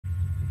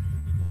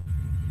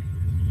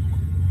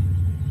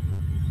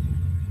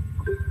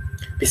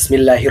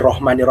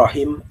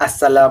Bismillahirrahmanirrahim.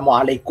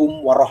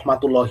 Assalamualaikum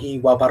warahmatullahi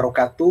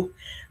wabarakatuh.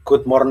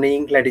 Good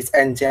morning, ladies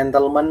and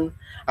gentlemen.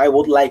 I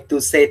would like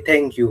to say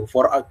thank you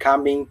for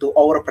coming to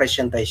our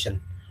presentation.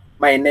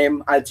 My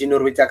name is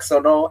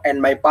Wijaksono and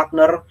my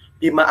partner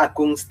Bima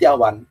Agung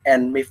Setyawan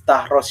and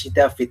Miftah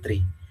Rosyida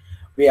Fitri.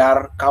 We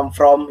are come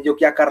from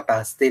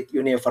Yogyakarta State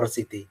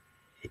University.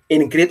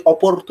 In great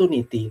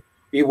opportunity,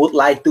 we would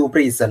like to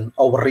present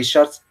our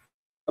research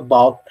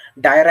about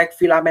direct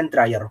filament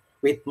dryer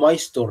with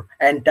moisture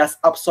and dust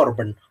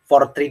absorbent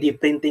for 3D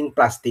printing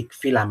plastic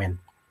filament.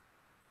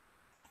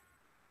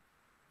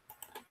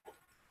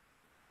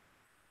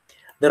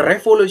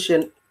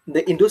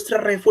 The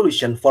Industrial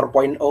Revolution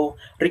 4.0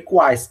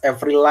 requires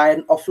every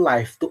line of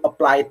life to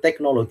apply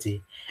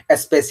technology,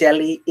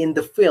 especially in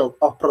the field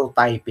of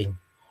prototyping.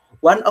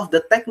 One of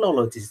the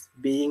technologies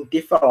being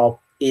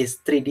developed is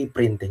 3D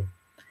printing.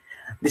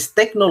 This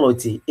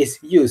technology is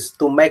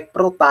used to make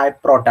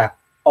prototype product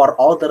or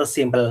other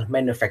simple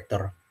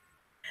manufacture.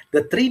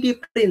 The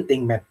 3D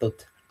printing method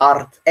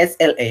are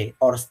SLA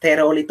or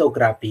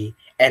stereolithography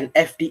and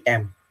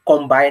FDM,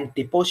 combined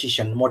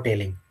deposition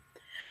modeling.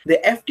 The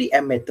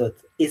FDM method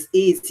is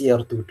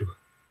easier to do.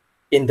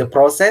 In the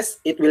process,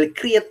 it will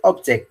create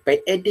object by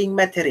adding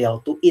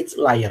material to each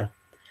layer.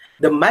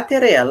 The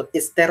material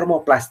is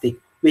thermoplastic,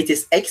 which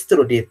is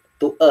extruded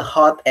to a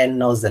hot end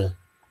nozzle.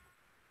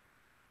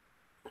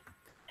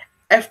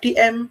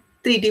 FDM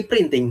 3D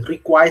printing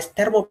requires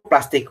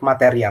thermoplastic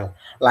material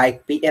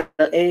like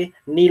PLA,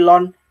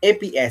 nylon,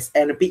 ABS,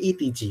 and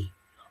PETG,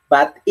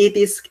 but it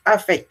is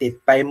affected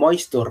by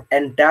moisture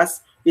and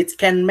dust, which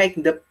can make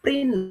the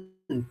print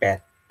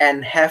bad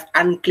and have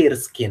unclear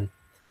skin.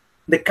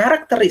 The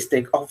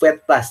characteristic of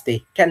wet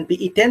plastic can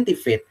be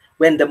identified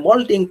when the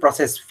molding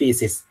process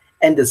finishes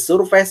and the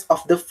surface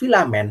of the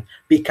filament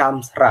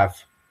becomes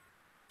rough.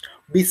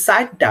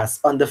 Besides,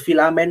 dust on the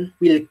filament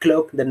will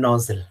clog the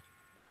nozzle.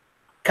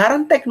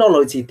 Current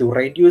technology to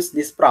reduce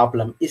this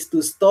problem is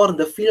to store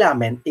the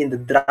filament in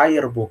the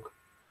dryer book.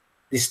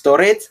 The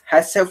storage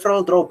has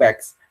several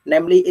drawbacks,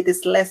 namely it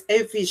is less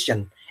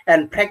efficient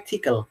and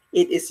practical.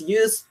 It is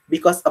used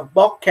because a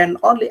box can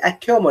only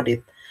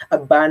accommodate a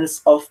bunch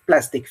of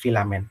plastic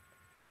filament,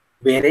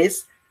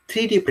 whereas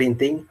 3D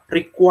printing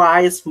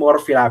requires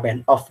more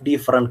filament of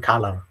different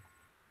color.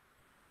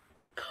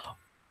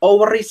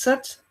 Our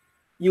research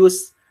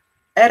use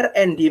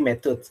R&D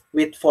method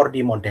with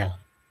 4D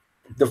model.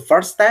 The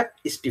first step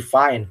is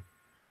define.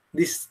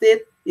 This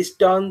step is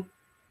done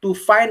to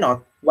find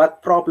out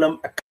what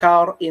problem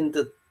occur in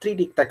the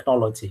 3D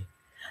technology.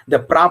 The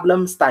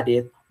problem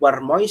studied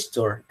were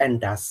moisture and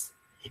dust.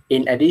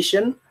 In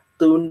addition,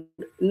 to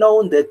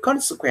know the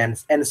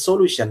consequence and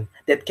solution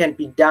that can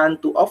be done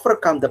to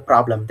overcome the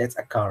problem that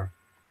occur.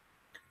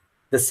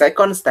 The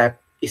second step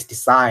is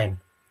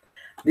design.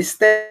 This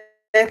step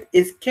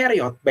is carried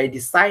out by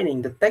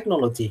designing the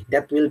technology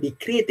that will be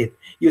created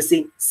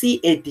using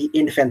CAD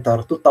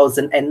Inventor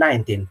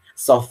 2019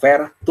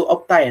 software to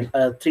obtain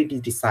a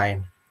 3D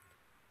design.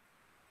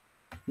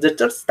 The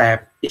third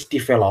step is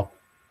develop.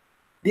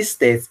 This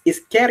stage is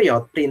carry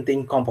out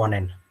printing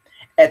component.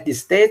 At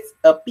this stage,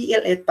 a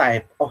PLA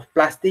type of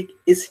plastic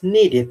is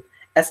needed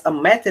as a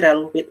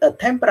material with a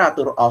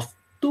temperature of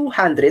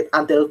 200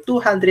 until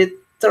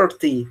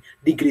 230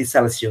 degrees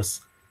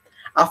Celsius.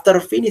 After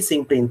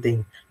finishing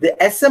printing, the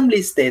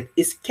assembly stage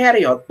is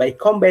carried out by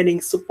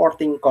combining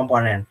supporting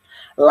components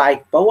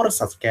like power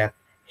socket,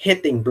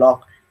 heating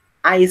block,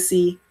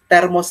 IC,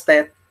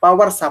 thermostat,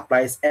 power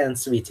supplies, and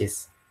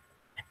switches.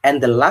 And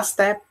the last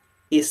step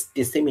is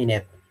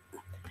disseminate.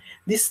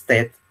 This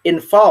step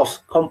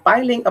involves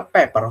compiling a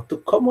paper to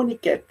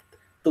communicate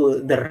to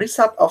the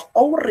result of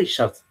our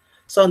research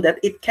so that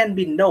it can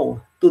be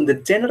known to the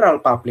general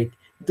public.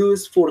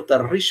 Thus,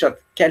 further research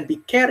can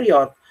be carried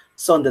out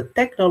so the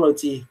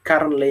technology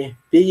currently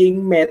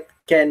being made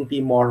can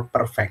be more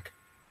perfect.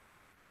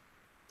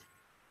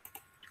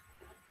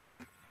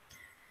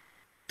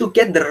 To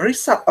get the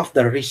result of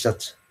the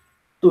research,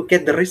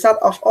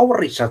 our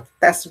research,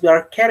 tests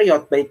were carried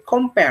out by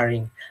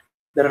comparing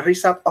the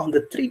result of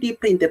the 3D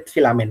printed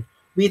filament,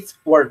 which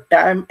were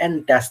damp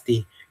and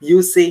dusty,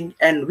 using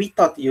and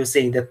without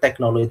using the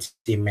technology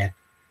made.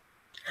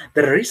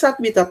 The result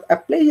without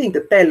applying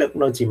the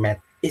technology made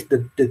is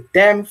the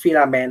damp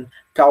filament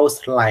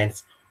cause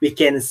lines, we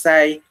can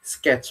say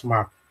sketch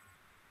mark.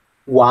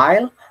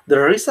 While the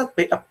result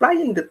by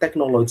applying the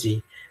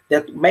technology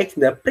that makes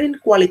the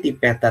print quality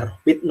better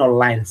with no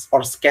lines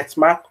or sketch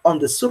mark on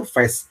the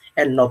surface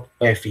and not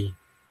wavy.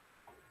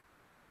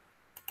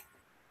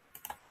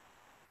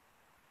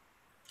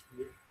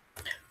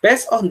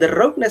 Based on the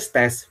roughness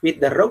test with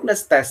the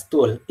roughness test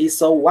tool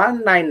ISO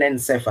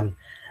 1997,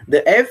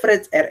 the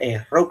average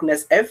RA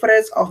roughness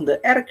average of the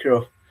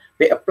aircraft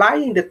by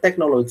applying the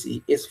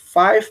technology is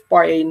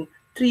 5.32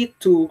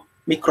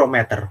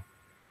 micrometer,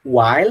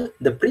 while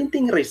the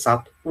printing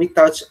result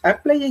without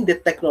applying the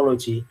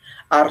technology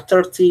are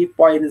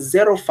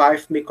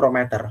 30.05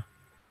 micrometer.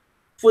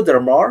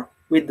 Furthermore,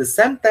 With the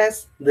same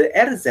test, the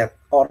RZ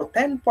or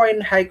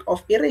 10-point hike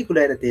of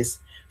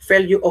irregularities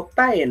value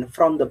obtained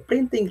from the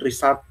printing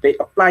result by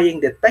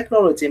applying the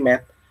technology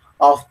method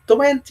of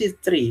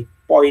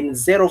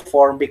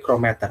 23.04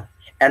 micrometer.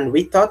 And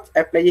we thought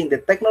applying the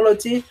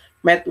technology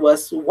method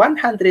was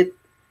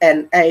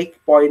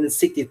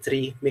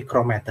 108.63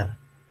 micrometer.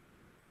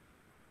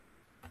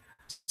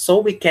 So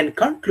we can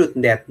conclude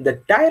that the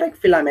direct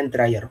filament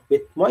dryer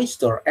with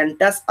moisture and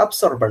dust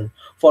absorbent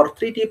for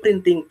 3D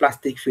printing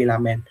plastic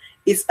filament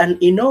is an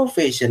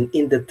innovation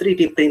in the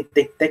 3D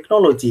printing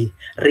technology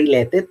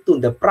related to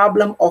the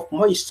problem of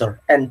moisture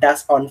and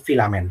dust on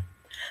filament.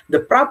 The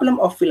problem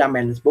of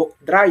filament book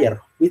dryer,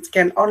 which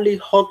can only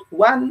hold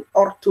 1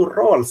 or 2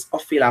 rolls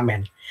of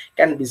filament,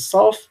 can be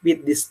solved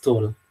with this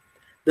tool.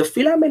 The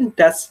filament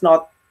does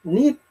not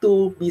need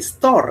to be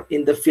stored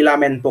in the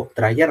filament book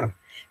dryer.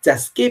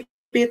 Just keep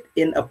it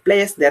in a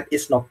place that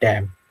is not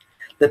damp.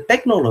 The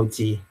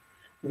technology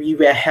we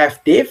will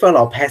have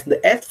developed has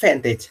the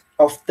advantage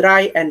of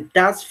dry and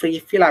dust-free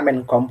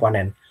filament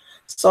component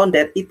so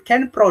that it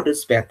can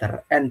produce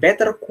better and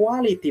better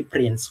quality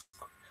prints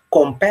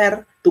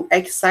compared to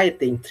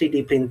exciting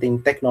 3D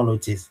printing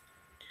technologies.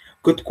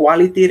 Good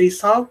quality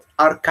results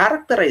are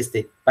characterized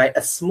by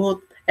a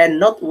smooth and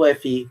not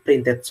wavy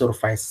printed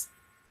surface.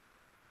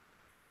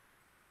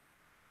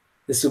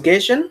 The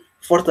suggestion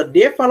for the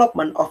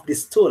development of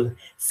this tool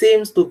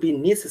seems to be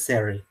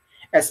necessary,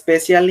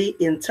 especially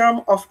in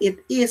terms of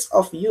its ease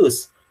of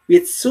use,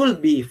 which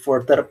should be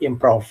further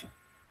improved.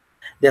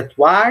 That's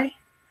why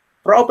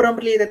problem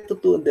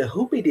related to the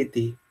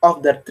humidity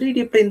of the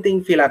 3D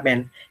printing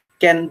filament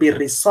can be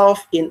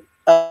resolved in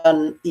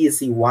an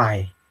easy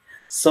way.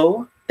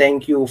 So,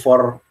 thank you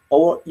for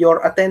all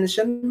your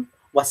attention.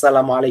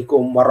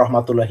 Wassalamualaikum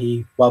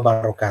warahmatullahi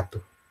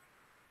wabarakatuh.